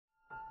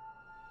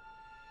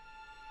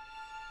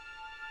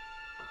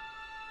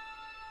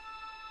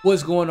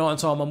What's going on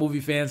to all my movie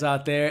fans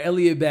out there?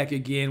 Elliot back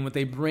again with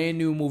a brand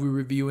new movie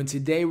review, and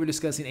today we're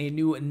discussing a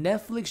new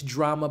Netflix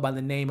drama by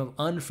the name of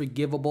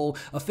Unforgivable,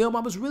 a film I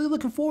was really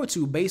looking forward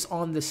to based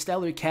on the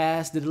stellar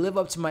cast. Did it live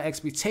up to my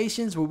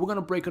expectations? But we're going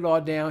to break it all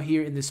down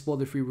here in this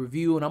spoiler-free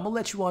review, and I'm going to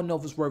let you all know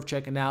if it's worth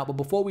checking out. But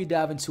before we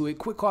dive into it,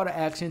 quick call to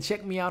action,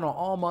 check me out on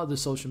all my other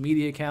social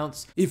media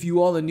accounts. If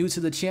you all are new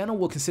to the channel,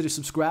 we'll consider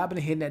subscribing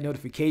and hitting that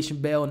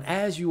notification bell, and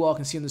as you all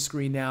can see on the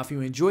screen now, if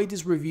you enjoyed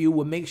this review,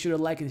 we'll make sure to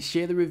like and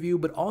share the review,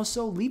 but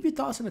also leave your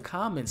thoughts in the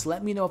comments.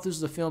 Let me know if this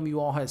is a film you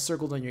all had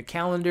circled on your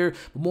calendar,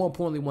 but more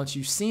importantly, once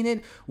you've seen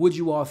it, what'd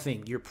you all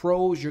think? Your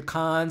pros, your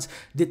cons.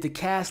 Did the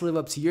cast live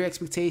up to your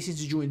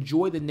expectations? Did you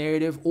enjoy the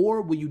narrative,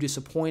 or were you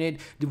disappointed?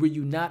 Were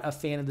you not a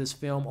fan of this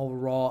film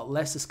overall?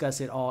 Let's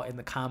discuss it all in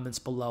the comments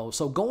below.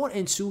 So going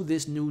into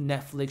this new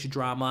Netflix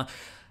drama,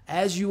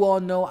 as you all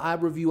know, I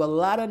review a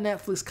lot of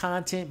Netflix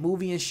content,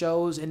 movie and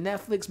shows, and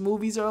Netflix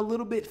movies are a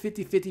little bit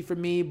 50-50 for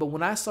me, but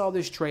when I saw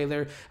this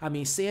trailer, I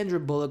mean, Sandra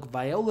Bullock,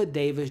 Viola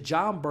Davis,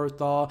 Jon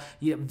Bernthal,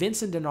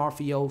 Vincent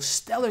D'Onofrio,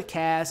 stellar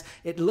cast.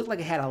 It looked like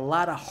it had a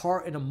lot of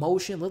heart and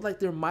emotion. It looked like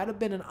there might have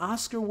been an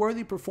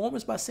Oscar-worthy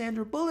performance by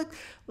Sandra Bullock.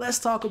 Let's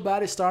talk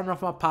about it, starting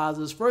off my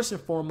positives. First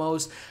and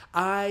foremost,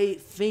 I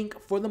think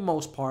for the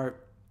most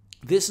part,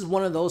 this is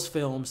one of those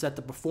films that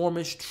the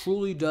performance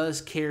truly does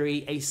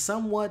carry a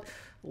somewhat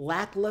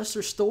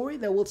lackluster story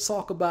that we'll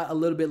talk about a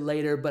little bit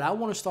later, but I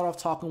want to start off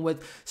talking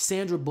with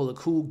Sandra Bullock,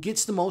 who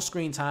gets the most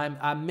screen time.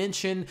 I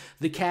mentioned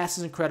the cast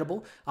is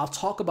incredible. I'll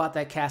talk about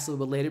that cast a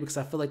little bit later because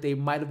I feel like they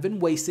might have been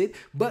wasted,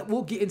 but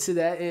we'll get into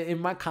that in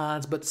my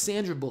cons. But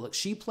Sandra Bullock,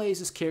 she plays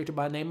this character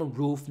by the name of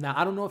Ruth. Now,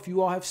 I don't know if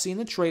you all have seen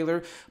the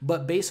trailer,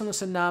 but based on the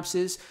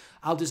synopsis,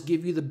 I'll just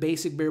give you the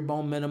basic bare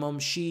bone minimum.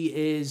 She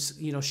is,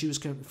 she was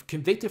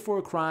convicted for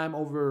a crime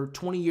over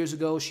 20 years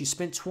ago. She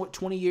spent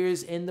 20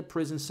 years in the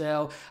prison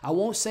cell. I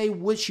won't say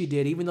what she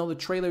did, even though the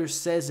trailer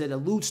says it,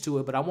 alludes to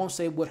it, but I won't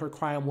say what her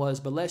crime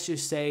was. But let's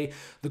just say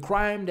the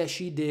crime that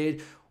she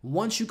did,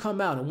 once you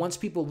come out and once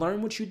people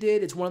learn what you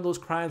did, it's one of those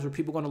crimes where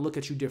people are going to look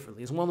at you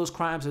differently. It's one of those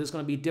crimes that it's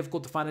going to be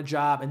difficult to find a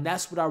job, and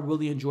that's what I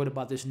really enjoyed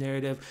about this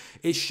narrative.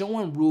 It's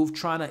showing Ruth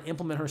trying to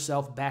implement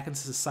herself back into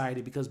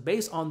society, because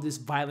based on this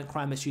violent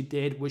crime that she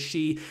did, which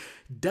she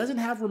doesn't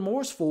have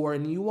remorse for,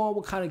 and you all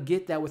will kind of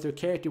get that with her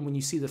character when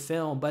you see the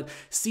film, but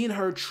seeing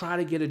her try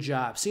to get a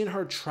job, seeing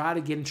her try to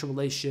get into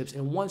relationships,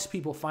 and once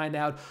people find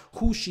out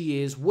who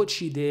she is, what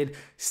she did,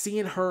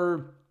 seeing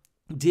her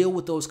deal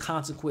with those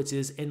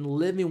consequences and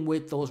living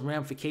with those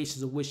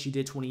ramifications of what she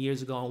did 20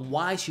 years ago and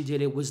why she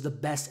did it was the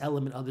best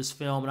element of this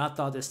film. And I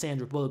thought that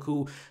Sandra Bullock,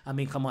 who, I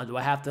mean, come on, do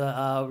I have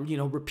to,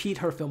 repeat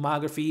her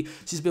filmography?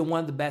 She's been one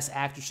of the best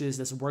actresses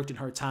that's worked in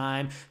her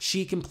time.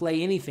 She can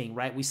play anything,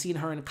 right? We've seen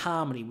her in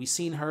comedy. We've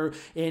seen her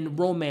in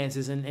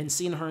romances and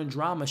seen her in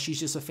drama. She's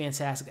just a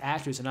fantastic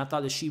actress. And I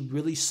thought that she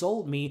really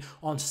sold me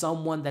on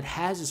someone that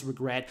has this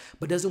regret,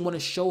 but doesn't want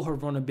to show her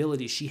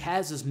vulnerability. She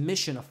has this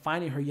mission of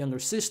finding her younger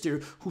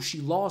sister, who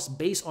she lost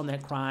based on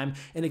that crime,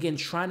 and again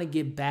trying to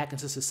get back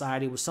into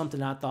society was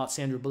something I thought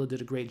Sandra Bullock did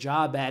a great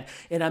job at.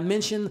 And I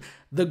mentioned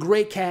the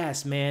great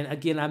cast, man.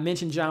 Again, I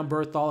mentioned Jon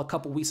Bernthal a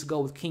couple weeks ago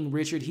with King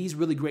Richard. He's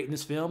really great in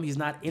this film. He's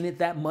not in it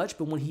that much,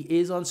 but when he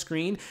is on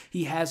screen,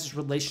 he has this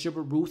relationship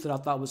with Ruth that I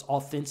thought was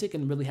authentic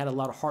and really had a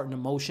lot of heart and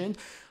emotion.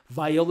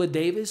 Viola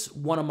Davis,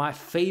 one of my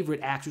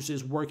favorite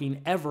actresses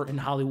working ever in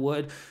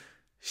Hollywood.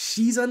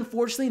 She's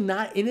unfortunately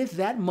not in it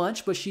that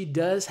much, but she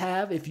does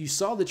have, if you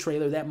saw the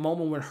trailer, that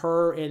moment when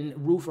her and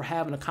Ruth are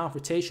having a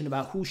confrontation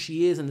about who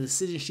she is and the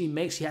decision she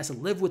makes. She has to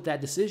live with that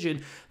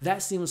decision.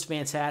 That scene was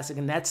fantastic,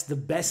 and that's the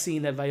best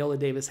scene that Viola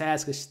Davis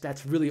has, because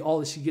that's really all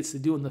that she gets to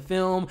do in the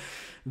film.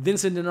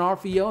 Vincent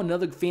D'Onofrio,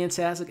 another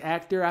fantastic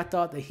actor. I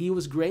thought that he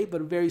was great,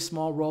 but a very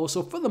small role.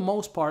 So for the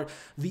most part,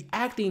 the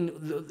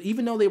acting,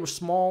 even though they were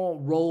small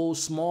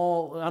roles, I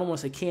don't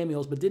want to say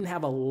cameos, but didn't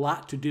have a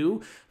lot to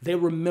do, they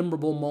were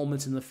memorable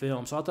moments in the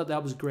film. So I thought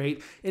that was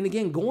great. And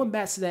again, going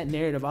back to that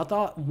narrative, I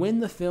thought when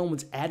the film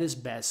was at its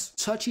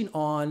best, touching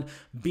on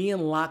being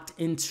locked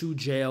into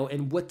jail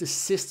and what the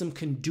system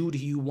can do to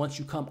you once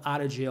you come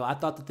out of jail, I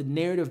thought that the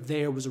narrative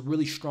there was a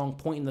really strong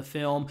point in the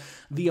film.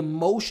 The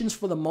emotions,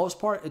 for the most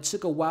part, it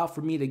took a while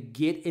for me to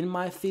get in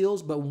my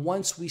feels, but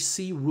once we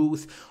see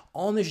Ruth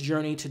on this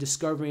journey to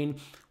discovering,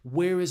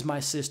 where is my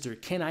sister?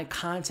 Can I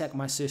contact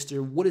my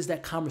sister? What does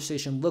that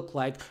conversation look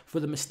like for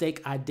the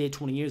mistake I did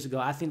 20 years ago?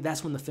 I think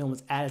that's when the film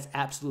was at its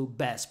absolute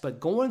best. But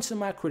going to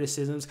my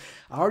criticisms,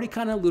 I already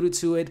kind of alluded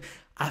to it.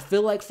 I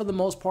feel like for the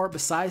most part,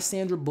 besides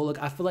Sandra Bullock,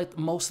 I feel like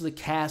most of the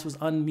cast was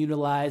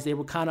unutilized. They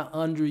were kind of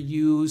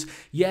underused.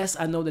 Yes,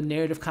 I know the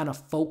narrative kind of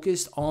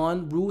focused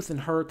on Ruth and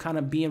her kind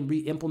of being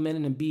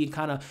re-implemented and being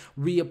kind of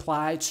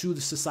reapplied to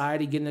the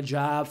society, getting a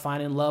job,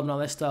 finding love and all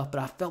that stuff. But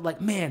I felt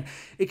like, man,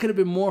 it could have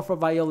been more for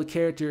Viola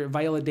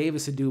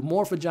Davis to do,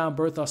 more for Jon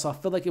Bernthal. So I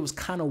feel like it was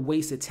kind of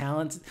wasted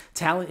talent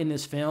in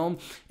this film.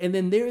 And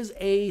then there's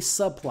a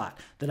subplot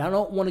that I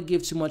don't want to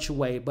give too much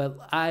away, but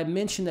I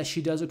mentioned that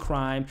she does a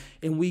crime,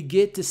 and we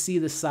get get to see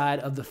the side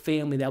of the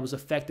family that was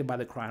affected by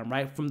the crime,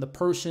 right? From the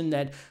person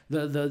that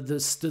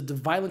the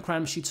violent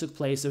crime she took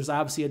place, there's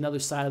obviously another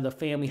side of the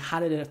family. How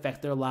did it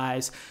affect their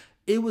lives?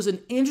 It was an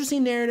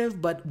interesting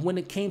narrative, but when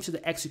it came to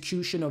the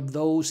execution of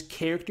those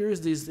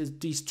characters,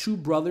 these two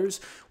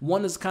brothers,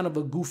 one is kind of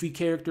a goofy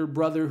character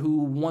brother who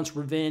wants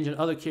revenge, and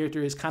other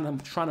character is kind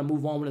of trying to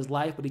move on with his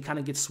life, but he kind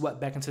of gets swept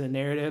back into the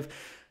narrative.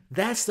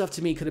 That stuff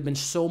to me could have been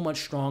so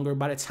much stronger.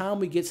 By the time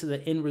we get to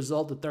the end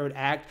result, the third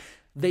act,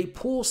 they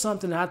pull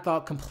something that I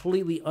thought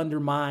completely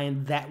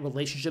undermined that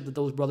relationship that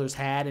those brothers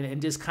had,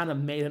 and just kind of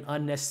made an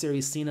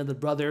unnecessary scene of the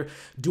brother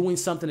doing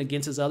something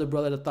against his other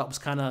brother that I thought was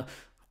kind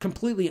of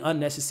completely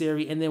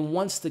unnecessary. And then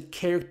once the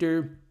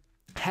character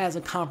has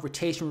a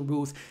confrontation with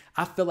Ruth,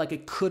 I feel like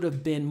it could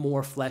have been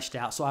more fleshed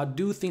out. So I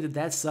do think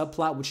that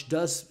subplot, which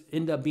does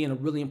end up being a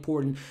really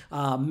important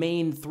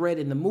main thread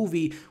in the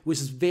movie, which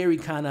is very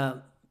kind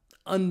of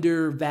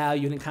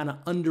undervalued and kind of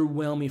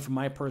underwhelming from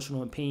my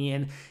personal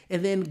opinion.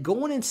 And then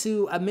going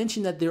into, I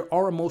mentioned that there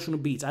are emotional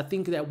beats. I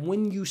think that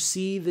when you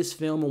see this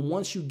film and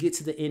once you get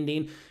to the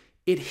ending,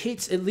 it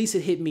hits, at least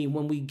it hit me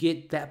when we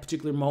get that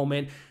particular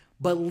moment.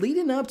 But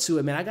leading up to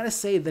it, man, I gotta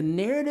say, the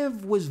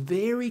narrative was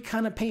very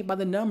kind of paint by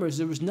the numbers.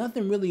 There was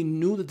nothing really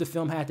new that the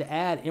film had to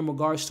add in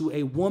regards to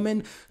a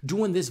woman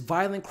doing this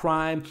violent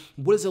crime.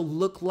 What does it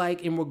look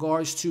like in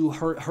regards to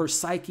her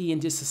psyche and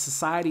just the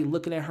society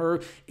looking at her?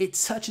 It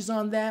touches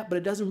on that, but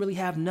it doesn't really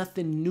have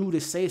nothing new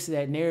to say to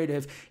that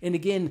narrative. And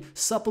again,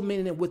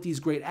 supplementing it with these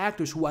great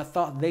actors who I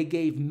thought they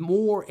gave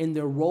more in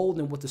their role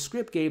than what the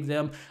script gave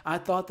them. I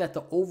thought that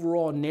the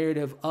overall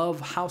narrative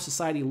of how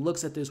society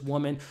looks at this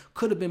woman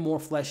could have been more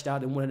fleshed out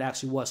than what it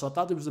actually was. So I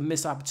thought there was a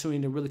missed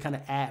opportunity to really kind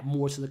of add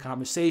more to the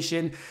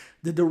conversation.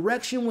 The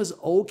direction was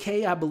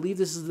okay. I believe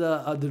this is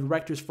the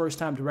director's first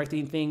time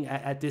directing anything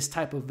at this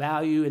type of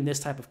value and this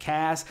type of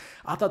cast.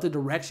 I thought the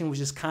direction was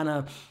just kind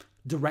of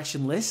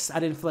directionless. I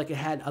didn't feel like it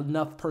had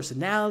enough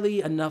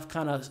personality, enough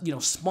kind of,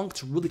 spunk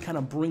to really kind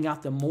of bring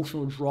out the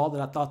emotional draw that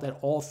I thought that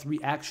all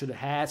three acts should have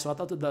had. So I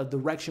thought that the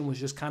direction was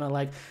just kind of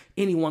like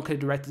anyone could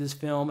have directed this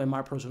film, in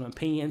my personal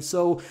opinion.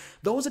 So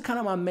those are kind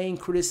of my main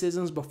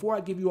criticisms. Before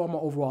I give you all my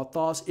overall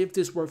thoughts, if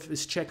this worth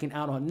is checking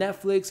out on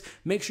Netflix,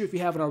 make sure if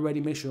you haven't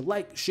already, make sure to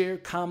like, share,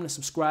 comment, and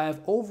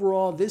subscribe.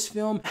 Overall, this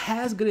film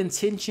has good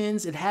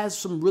intentions. It has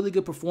some really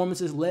good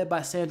performances led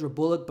by Sandra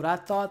Bullock, but I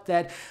thought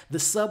that the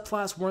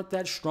subplots weren't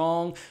that strong.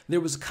 There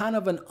was kind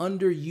of an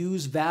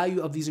underused value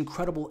of these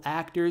incredible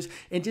actors,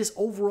 and just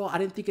overall, I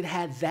didn't think it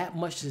had that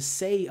much to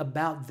say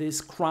about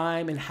this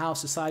crime and how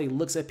society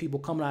looks at people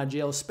coming out of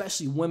jail,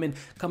 especially women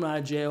coming out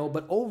of jail.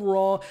 But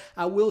overall,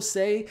 I will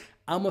say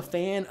I'm a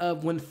fan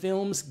of when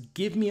films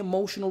give me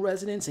emotional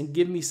resonance and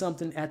give me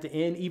something at the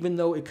end, even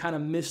though it kind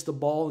of missed the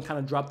ball and kind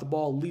of dropped the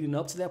ball leading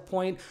up to that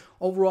point.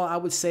 Overall, I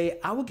would say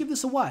I would give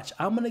this a watch.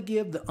 I'm going to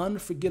give The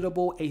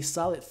Unforgivable a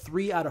solid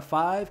 3 out of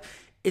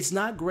 5. It's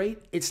not great,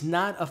 it's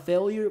not a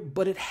failure,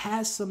 but it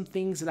has some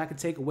things that I could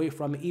take away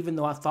from it, even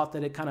though I thought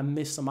that it kind of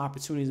missed some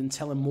opportunities in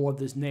telling more of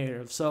this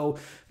narrative. So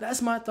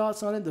that's my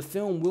thoughts on it. The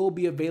film will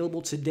be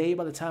available today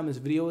by the time this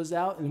video is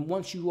out, and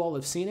once you all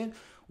have seen it,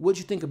 what'd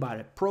you think about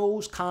it?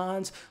 Pros,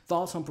 cons,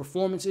 thoughts on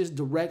performances,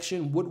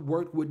 direction, what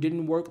worked, what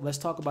didn't work? Let's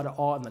talk about it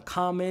all in the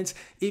comments.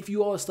 If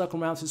you all stuck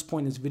around to this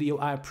point in this video,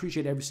 I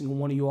appreciate every single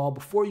one of you all.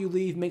 Before you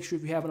leave, make sure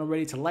if you haven't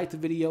already to like the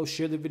video,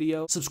 share the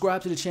video,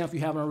 subscribe to the channel if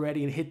you haven't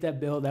already, and hit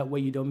that bell. That way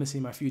you don't miss any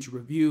of my future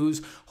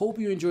reviews. Hope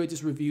you enjoyed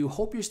this review.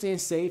 Hope you're staying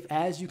safe.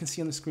 As you can see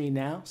on the screen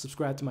now,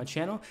 subscribe to my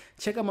channel,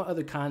 check out my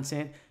other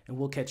content, and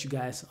we'll catch you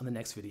guys on the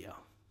next video.